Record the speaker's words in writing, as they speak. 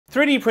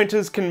3D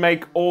printers can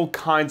make all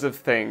kinds of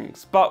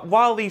things, but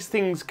while these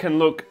things can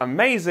look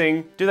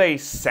amazing, do they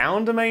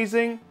sound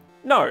amazing?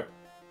 No.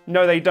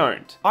 No, they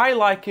don't. I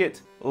like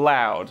it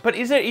loud. But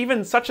is there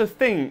even such a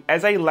thing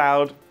as a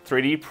loud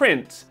 3D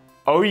print?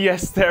 Oh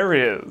yes, there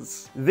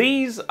is.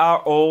 These are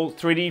all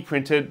 3D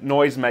printed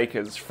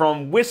noisemakers,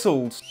 from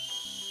whistles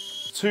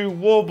to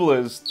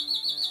warblers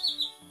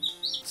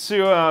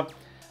to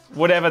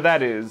whatever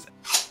that is.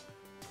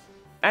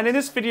 And in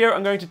this video,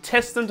 I'm going to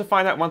test them to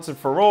find out once and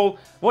for all,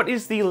 what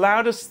is the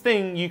loudest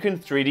thing you can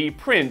 3D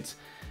print?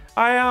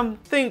 I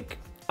think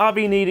I'll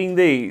be needing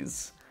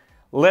these.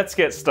 Let's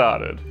get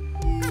started.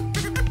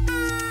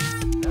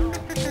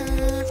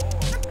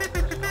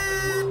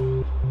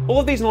 All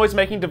of these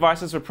noise-making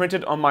devices were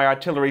printed on my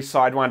Artillery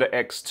Sidewinder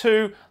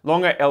X2,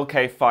 Longer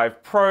LK5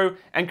 Pro,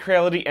 and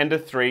Creality Ender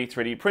 3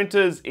 3D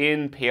printers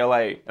in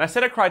PLA. And I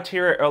set a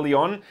criteria early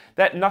on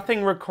that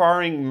nothing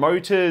requiring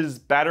motors,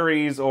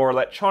 batteries, or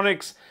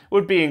electronics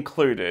would be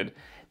included.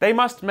 They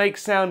must make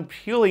sound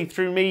purely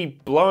through me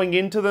blowing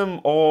into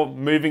them or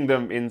moving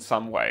them in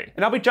some way.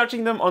 And I'll be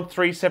judging them on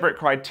 3 separate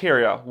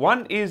criteria.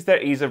 One is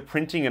their ease of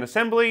printing and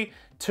assembly,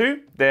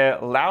 2, their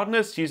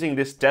loudness using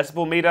this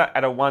decibel meter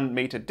at a 1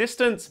 meter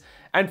distance,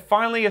 and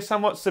finally a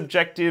somewhat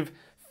subjective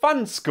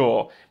fun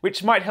score,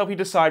 which might help you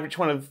decide which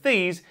one of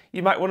these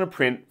you might want to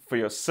print for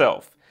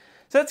yourself.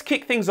 So let's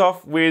kick things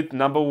off with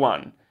number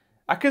 1,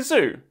 a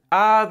kazoo.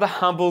 Ah, the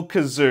humble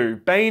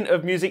kazoo, bane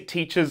of music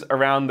teachers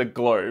around the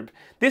globe.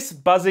 This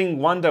buzzing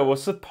wonder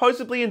was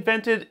supposedly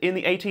invented in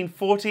the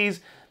 1840s,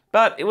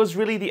 but it was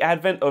really the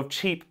advent of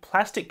cheap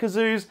plastic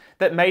kazoos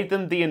that made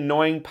them the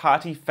annoying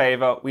party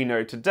favour we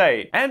know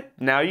today. And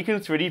now you can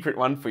 3D print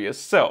one for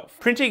yourself.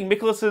 Printing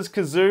Miklas's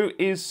kazoo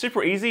is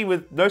super easy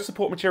with no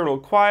support material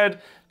required,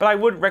 but I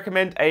would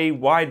recommend a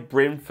wide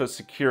brim for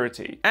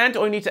security. And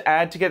all you need to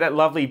add to get that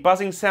lovely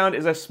buzzing sound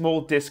is a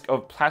small disc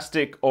of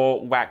plastic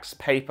or wax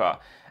paper.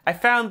 I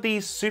found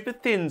these super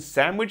thin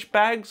sandwich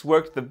bags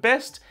worked the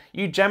best.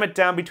 You jam it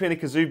down between the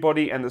kazoo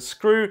body and the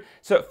screw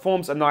so it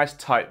forms a nice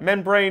tight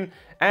membrane,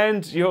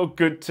 and you're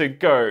good to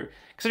go.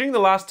 Considering the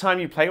last time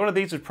you played one of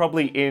these was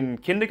probably in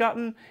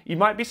kindergarten, you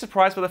might be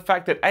surprised by the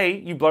fact that A,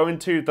 you blow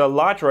into the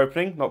larger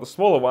opening, not the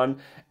smaller one,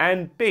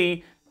 and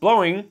B,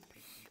 blowing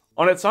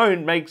on its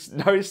own makes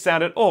no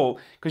sound at all,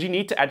 because you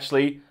need to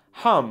actually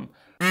hum.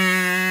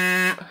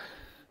 And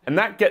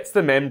that gets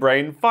the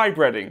membrane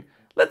vibrating.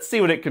 Let's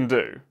see what it can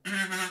do.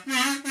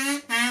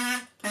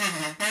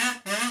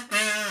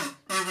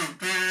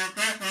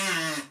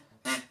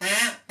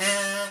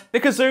 The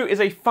kazoo is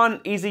a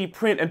fun, easy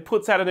print and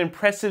puts out an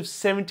impressive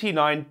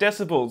 79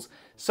 decibels.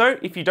 So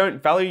if you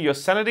don't value your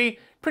sanity,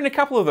 print a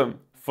couple of them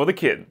for the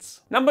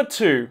kids. Number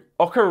 2,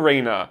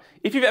 ocarina.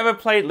 If you've ever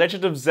played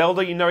Legend of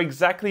Zelda, you know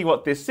exactly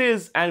what this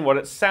is and what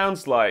it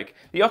sounds like.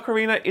 The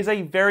ocarina is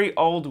a very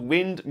old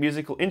wind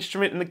musical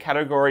instrument in the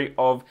category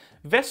of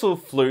vessel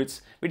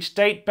flutes, which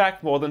date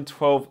back more than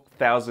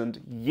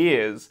 12,000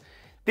 years.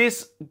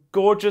 This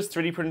gorgeous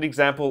 3D printed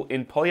example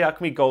in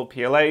Polyalchemy Gold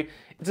PLA is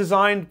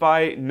designed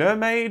by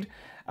Nermaid,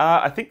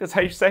 I think that's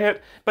how you say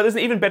it, but there's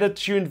an even better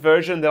tuned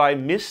version that I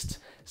missed,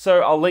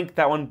 so I'll link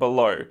that one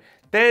below.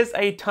 There's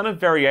a ton of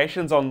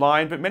variations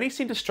online, but many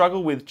seem to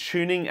struggle with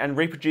tuning and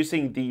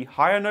reproducing the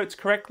higher notes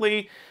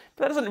correctly,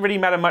 but that doesn't really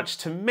matter much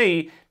to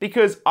me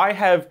because I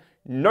have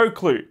no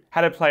clue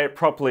how to play it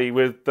properly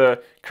with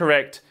the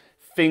correct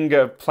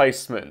finger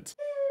placement.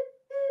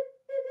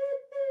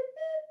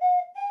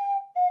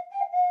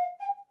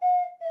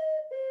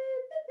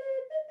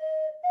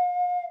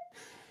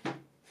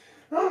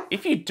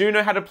 If you do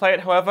know how to play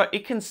it, however,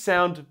 it can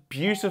sound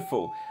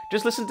beautiful.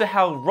 Just listen to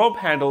how Rob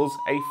handles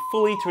a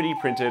fully 3D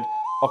printed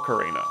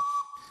ocarina.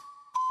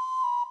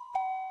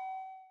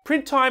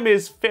 Print time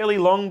is fairly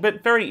long,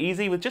 but very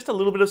easy with just a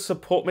little bit of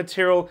support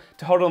material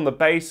to hold on the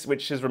base,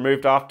 which is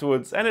removed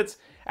afterwards, and it's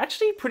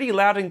actually pretty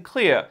loud and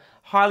clear.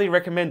 Highly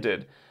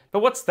recommended. But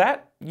what's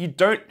that? You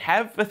don't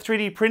have a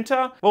 3D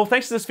printer? Well,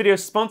 thanks to this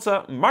video's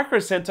sponsor, Micro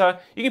Center,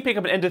 you can pick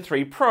up an Ender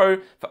 3 Pro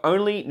for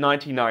only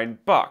 99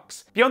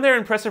 bucks. Beyond their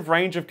impressive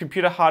range of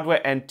computer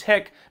hardware and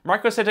tech,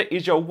 Micro Center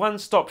is your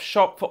one-stop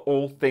shop for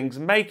all things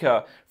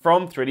maker,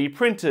 from 3D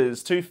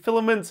printers to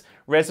filaments,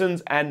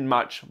 resins, and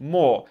much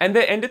more. And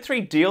their Ender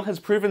 3 deal has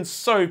proven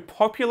so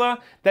popular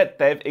that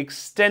they've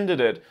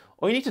extended it.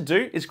 All you need to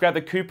do is grab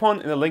the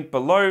coupon in the link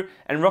below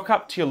and rock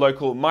up to your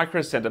local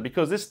Micro Center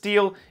because this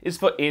deal is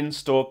for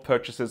in-store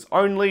purchases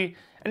only,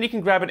 and you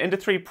can grab an Ender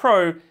 3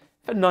 Pro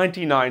for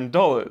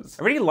 $99.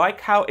 I really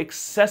like how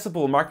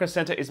accessible Micro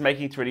Center is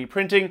making 3D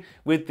printing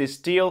with this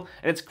deal,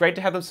 and it's great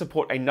to have them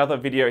support another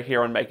video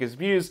here on Maker's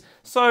Muse,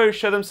 so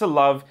show them some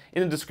love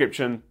in the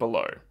description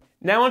below.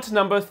 Now on to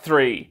number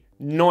 3,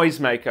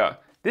 Noisemaker.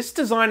 This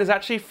design is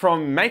actually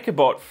from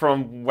MakerBot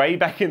from way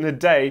back in the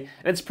day,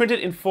 and it's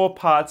printed in 4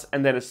 parts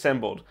and then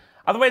assembled.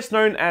 Otherwise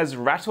known as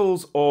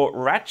rattles or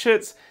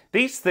ratchets,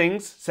 these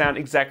things sound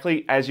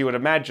exactly as you would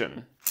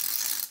imagine.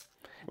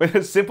 With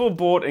a simple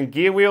board and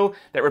gear wheel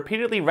that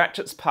repeatedly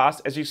ratchets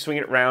past as you swing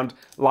it around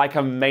like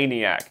a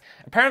maniac.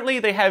 Apparently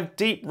they have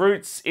deep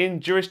roots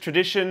in Jewish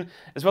tradition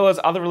as well as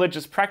other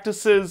religious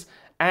practices,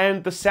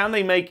 and the sound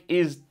they make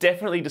is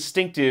definitely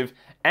distinctive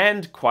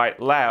and quite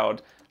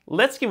loud.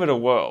 Let's give it a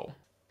whirl.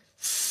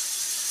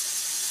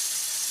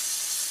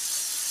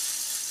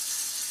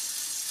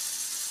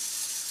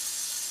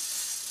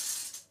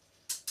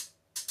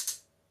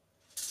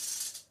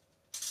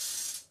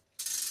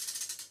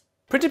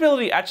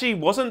 Printability actually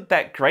wasn't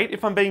that great,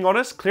 if I'm being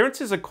honest.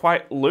 Clearances are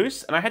quite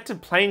loose, and I had to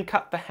plane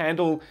cut the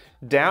handle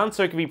down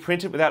so it could be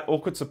printed without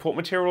awkward support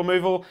material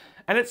removal,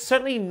 and it's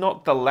certainly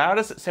not the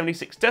loudest at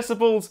 76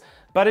 decibels,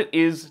 but it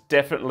is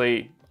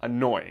definitely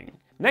annoying.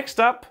 Next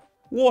up,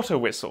 water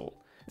whistle.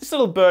 This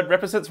little bird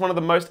represents one of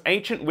the most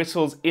ancient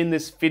whistles in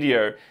this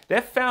video.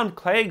 They've found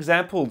clay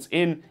examples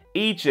in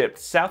Egypt,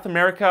 South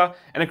America,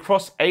 and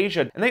across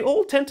Asia, and they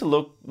all tend to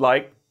look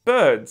like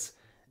birds.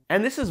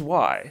 And this is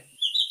why.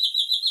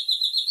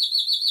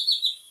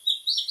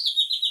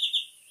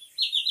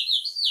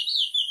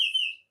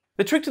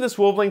 The trick to this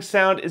warbling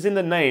sound is in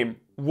the name,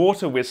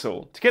 water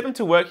whistle. To get them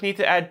to work, you need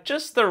to add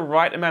just the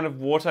right amount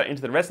of water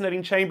into the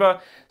resonating chamber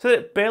so that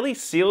it barely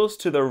seals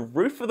to the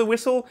roof of the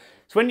whistle,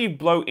 so when you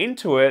blow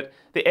into it,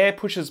 the air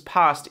pushes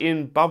past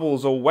in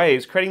bubbles or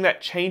waves, creating that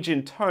change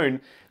in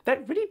tone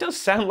that really does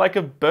sound like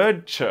a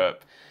bird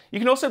chirp. You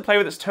can also play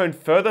with its tone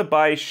further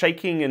by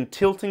shaking and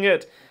tilting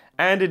it,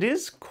 and it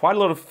is quite a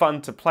lot of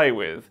fun to play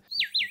with.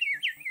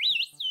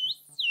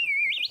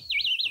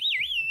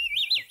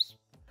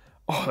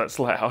 Oh, that's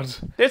loud.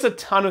 There's a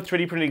ton of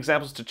 3D printed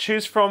examples to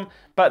choose from,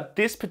 but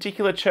this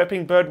particular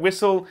chirping bird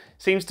whistle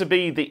seems to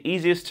be the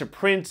easiest to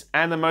print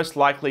and the most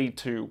likely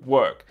to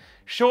work.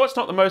 Sure, it's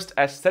not the most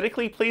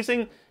aesthetically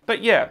pleasing,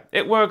 but yeah,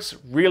 it works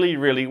really,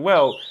 really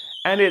well,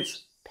 and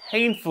it's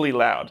painfully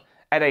loud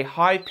at a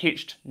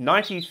high-pitched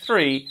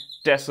 93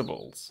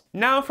 decibels.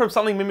 Now from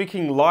something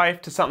mimicking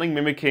life to something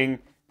mimicking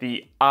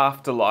the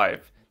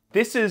afterlife.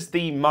 This is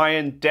the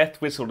Mayan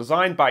death whistle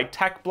designed by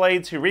Tack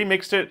Blades, who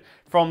remixed it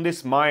from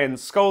this Mayan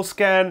skull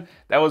scan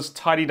that was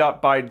tidied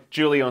up by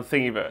Julie on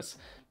Thingiverse.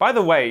 By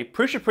the way,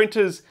 Prusa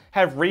printers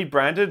have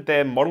rebranded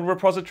their model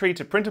repository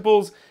to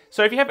printables,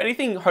 so if you have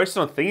anything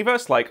hosted on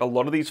Thingiverse, like a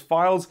lot of these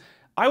files,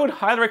 I would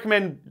highly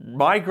recommend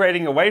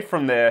migrating away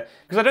from there,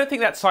 because I don't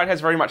think that site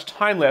has very much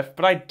time left,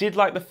 but I did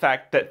like the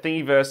fact that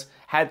Thingiverse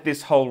had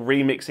this whole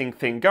remixing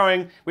thing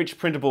going, which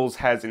Printables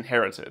has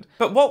inherited.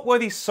 But what were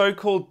these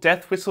so-called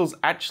death whistles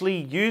actually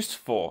used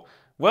for?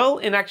 Well,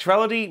 in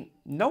actuality,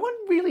 no one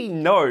really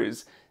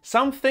knows.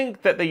 Some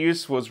think that their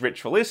use was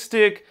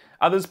ritualistic,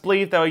 others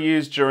believe they were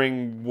used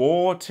during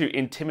war to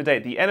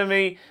intimidate the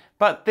enemy,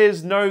 but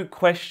there's no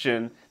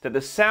question that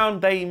the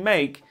sound they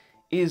make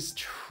is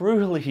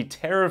truly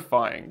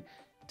terrifying.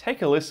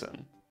 Take a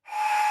listen.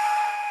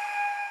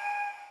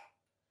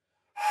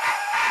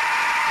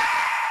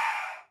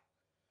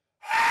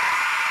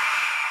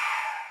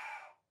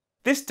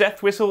 This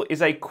death whistle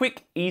is a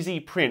quick,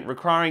 easy print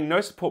requiring no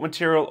support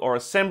material or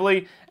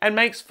assembly and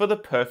makes for the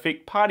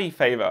perfect party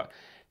favor.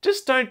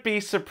 Just don't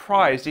be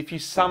surprised if you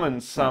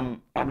summon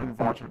some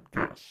uninvited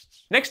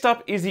guests. Next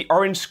up is the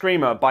Orange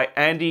Screamer by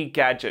Andy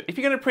Gadget. If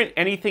you're going to print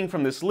anything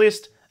from this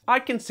list,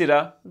 I'd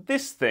consider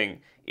this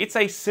thing. It's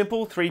a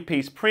simple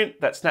 3-piece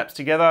print that snaps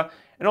together,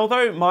 and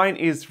although mine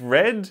is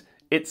red,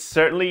 it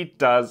certainly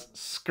does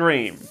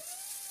scream.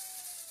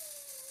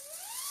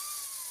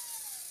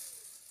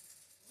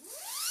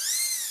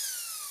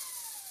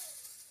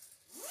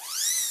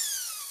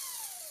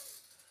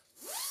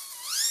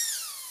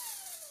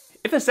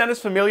 If the sound is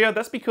familiar,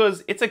 that's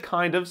because it's a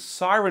kind of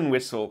siren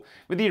whistle,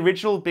 with the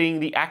original being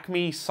the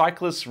Acme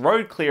Cyclist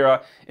Road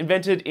Clearer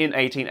invented in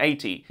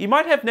 1880. You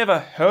might have never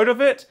heard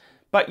of it,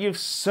 but you've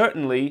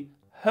certainly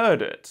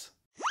heard it.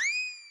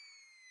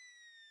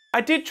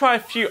 I did try a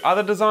few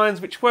other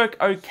designs which work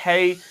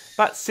okay,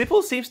 but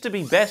simple seems to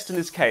be best in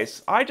this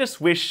case. I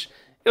just wish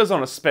it was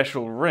on a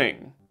special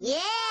ring. Yeah!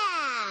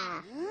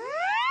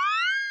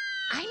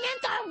 I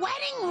meant our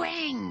wedding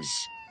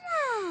rings!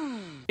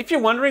 If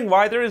you're wondering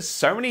why there is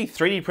so many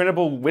 3D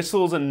printable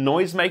whistles and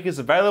noisemakers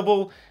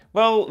available,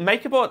 well,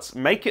 MakerBot's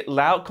Make It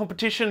Loud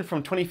competition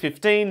from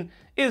 2015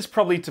 is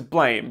probably to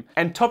blame.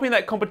 And topping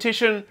that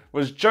competition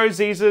was Joe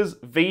Z's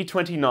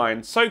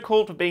V29, so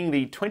called for being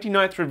the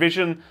 29th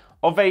revision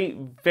of a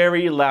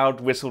very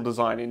loud whistle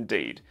design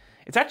indeed.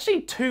 It's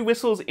actually 2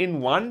 whistles in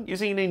one,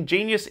 using an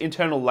ingenious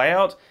internal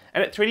layout,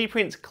 and it 3D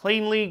prints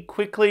cleanly,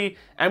 quickly,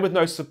 and with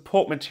no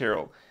support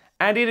material.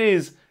 And it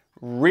is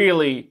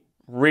really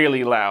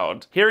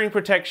loud. Hearing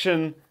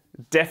protection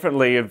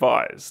definitely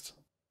advised.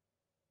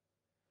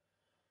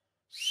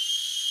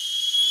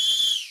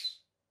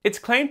 It's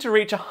claimed to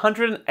reach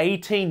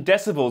 118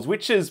 decibels,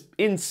 which is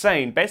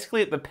insane,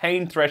 basically at the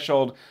pain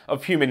threshold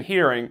of human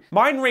hearing.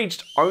 Mine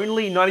reached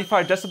only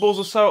 95 decibels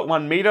or so at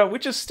 1 meter,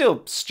 which is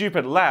still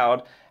stupid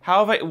loud.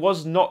 However, it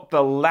was not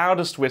the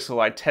loudest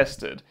whistle I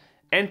tested.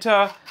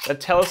 Enter the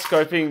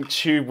telescoping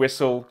tube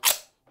whistle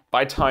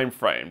by Time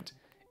Framed.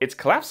 It's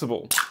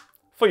collapsible.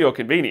 For your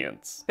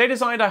convenience. They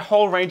designed a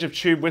whole range of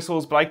tube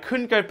whistles, but I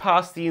couldn't go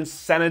past the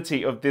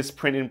insanity of this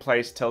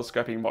print-in-place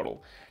telescoping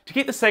model. To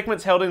keep the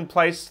segments held in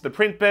place to the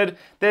print bed,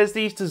 there's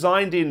these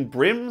designed-in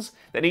brims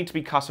that need to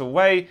be cut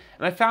away,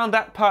 and I found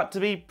that part to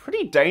be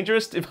pretty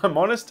dangerous, if I'm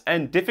honest,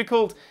 and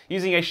difficult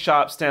using a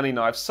sharp Stanley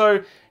knife.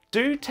 So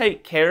do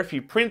take care if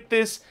you print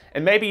this,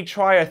 and maybe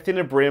try a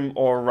thinner brim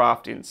or a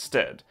raft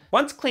instead.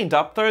 Once cleaned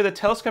up though, the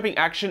telescoping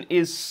action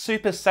is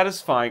super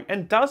satisfying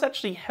and does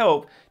actually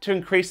help to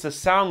increase the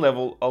sound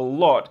level a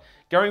lot,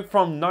 going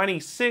from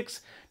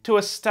 96 to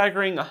a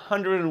staggering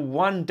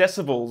 101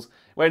 decibels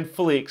when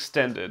fully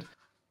extended.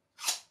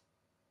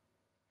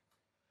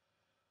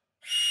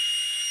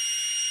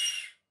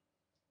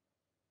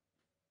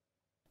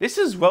 This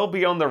is well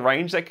beyond the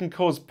range that can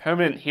cause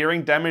permanent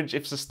hearing damage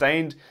if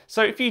sustained,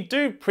 so if you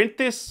do print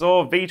this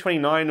or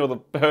V29 or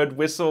the bird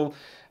whistle,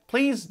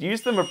 please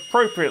use them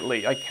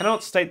appropriately. I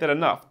cannot state that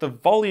enough. The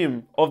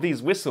volume of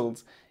these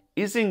whistles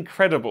is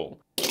incredible.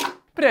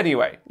 But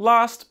anyway,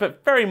 last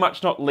but very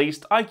much not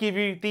least, I give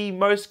you the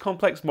most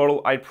complex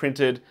model I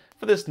printed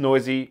for this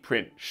noisy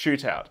print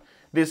shootout.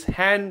 This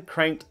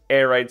hand-cranked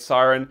air raid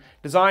siren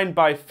designed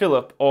by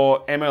Philip,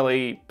 or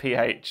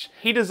MLEPH.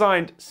 He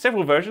designed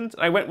several versions,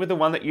 and I went with the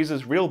one that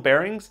uses real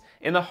bearings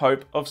in the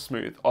hope of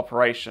smooth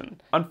operation.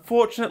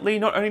 Unfortunately,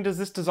 not only does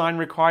this design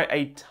require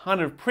a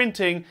ton of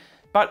printing,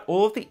 but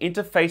all of the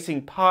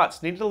interfacing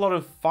parts needed a lot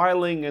of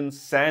filing and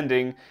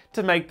sanding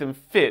to make them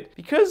fit,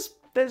 because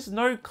there's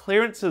no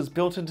clearances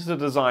built into the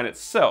design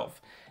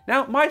itself.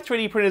 Now, my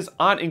 3D printers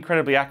aren't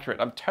incredibly accurate,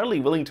 I'm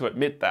totally willing to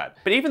admit that,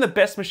 but even the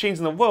best machines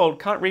in the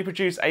world can't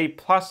reproduce a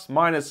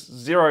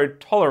 ±0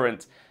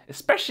 tolerance,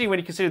 especially when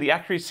you consider the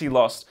accuracy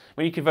lost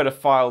when you convert a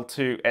file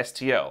to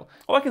STL.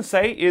 All I can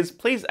say is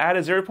please add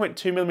a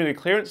 0.2mm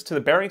clearance to the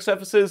bearing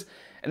surfaces,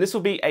 and this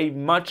will be a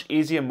much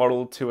easier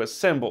model to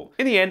assemble.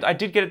 In the end, I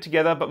did get it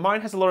together, but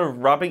mine has a lot of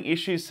rubbing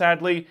issues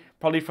sadly,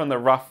 probably from the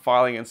rough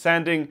filing and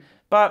sanding,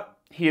 but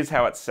here's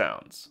how it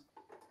sounds.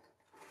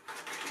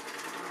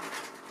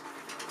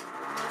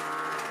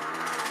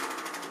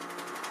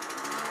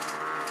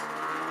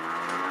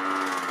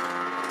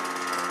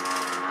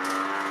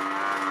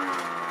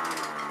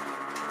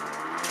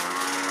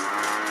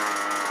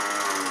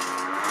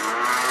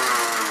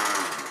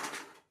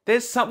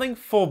 There's something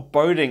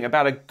foreboding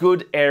about a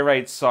good air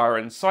raid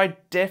siren, so I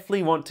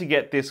definitely want to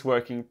get this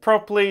working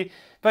properly,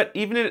 but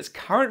even in its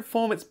current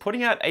form, it's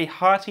putting out a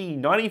hearty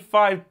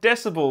 95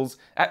 decibels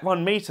at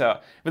 1 meter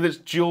with its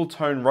dual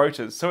tone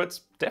rotors, so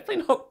it's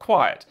definitely not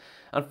quiet.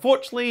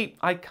 Unfortunately,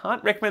 I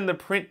can't recommend the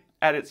print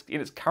in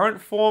its current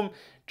form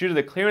due to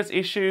the clearance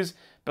issues,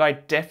 but I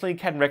definitely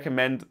can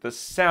recommend the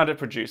sound it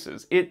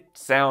produces. It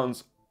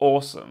sounds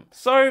awesome.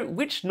 So,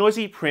 which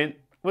noisy print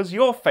was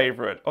your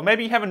favorite? Or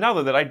maybe you have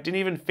another that I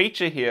didn't even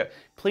feature here.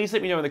 Please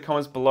let me know in the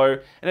comments below.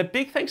 And a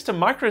big thanks to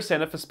Micro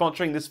Center for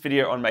sponsoring this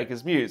video on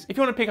Maker's Muse. If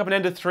you want to pick up an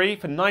Ender 3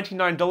 for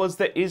 $99,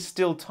 there is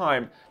still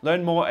time.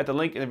 Learn more at the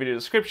link in the video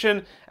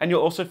description, and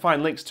you'll also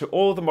find links to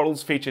all the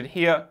models featured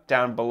here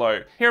down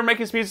below. Here on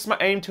Maker's Muse, it's my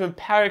aim to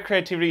empower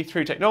creativity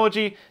through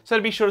technology,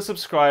 so be sure to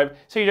subscribe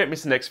so you don't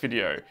miss the next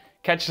video.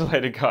 Catch you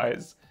later,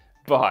 guys.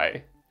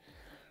 Bye.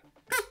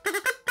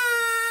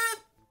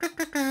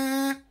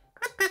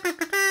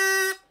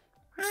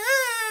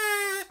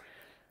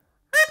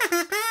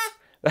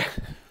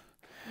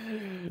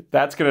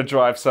 That's gonna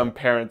drive some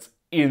parents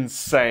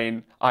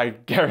insane, I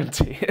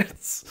guarantee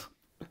it.